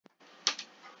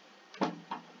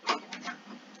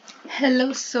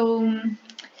Hello,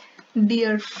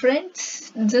 dear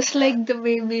friends, just like the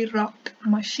way we rocked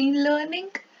machine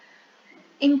learning,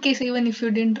 in case even if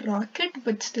you didn't rock it,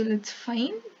 but still it's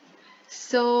fine.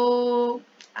 So,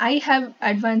 I have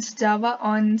advanced Java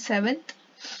on 7th,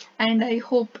 and I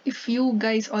hope if you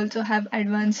guys also have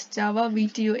advanced Java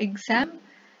VTU exam,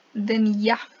 then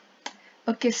yeah.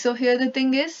 Okay, so here the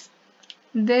thing is,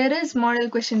 there is model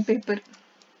question paper,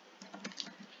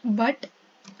 but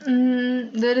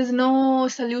there is no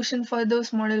solution for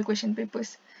those model question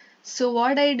papers. So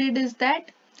what I did is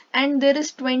that, and there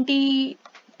is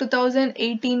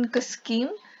 2018 scheme,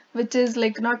 which is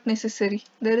like not necessary.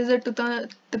 There is a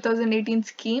 2018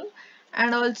 scheme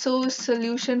and also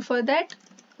solution for that,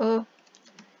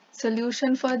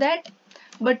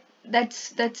 but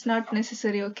that's not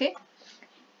necessary. Okay,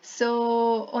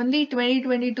 so only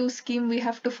 2022 scheme we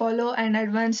have to follow, and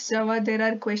advanced Java there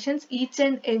are questions each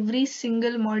and every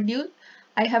single module.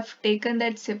 I have taken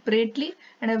that separately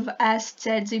and I've asked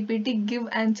ChatGPT give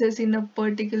answers in a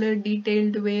particular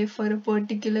detailed way for a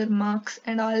particular marks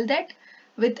and all that,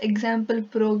 with example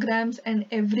programs and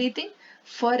everything.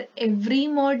 For every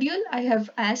module I have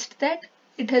asked that.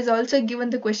 It has also given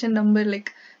the question number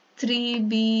like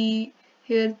 3B,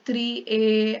 here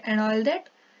 3A and all that.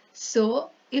 So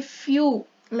if you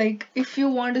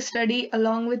want to study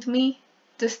along with me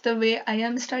just the way I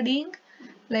am studying,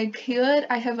 like here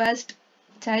I have asked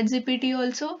ChatGPT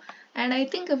also, and I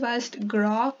think I've asked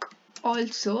Grok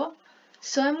also.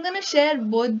 So I'm gonna share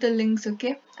both the links,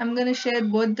 okay? I'm gonna share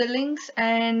both the links,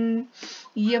 and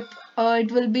yep,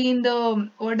 it will be in the,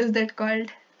 what is that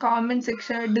called, comment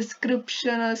section or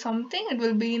description or something. It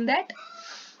will be in that.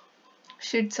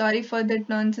 Shit, sorry for that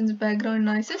nonsense background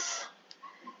noises.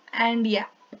 And yeah.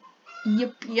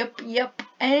 Yep.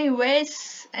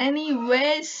 Anyways,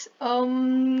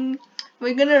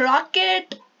 we're gonna rock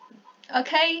it.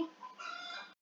 Okay.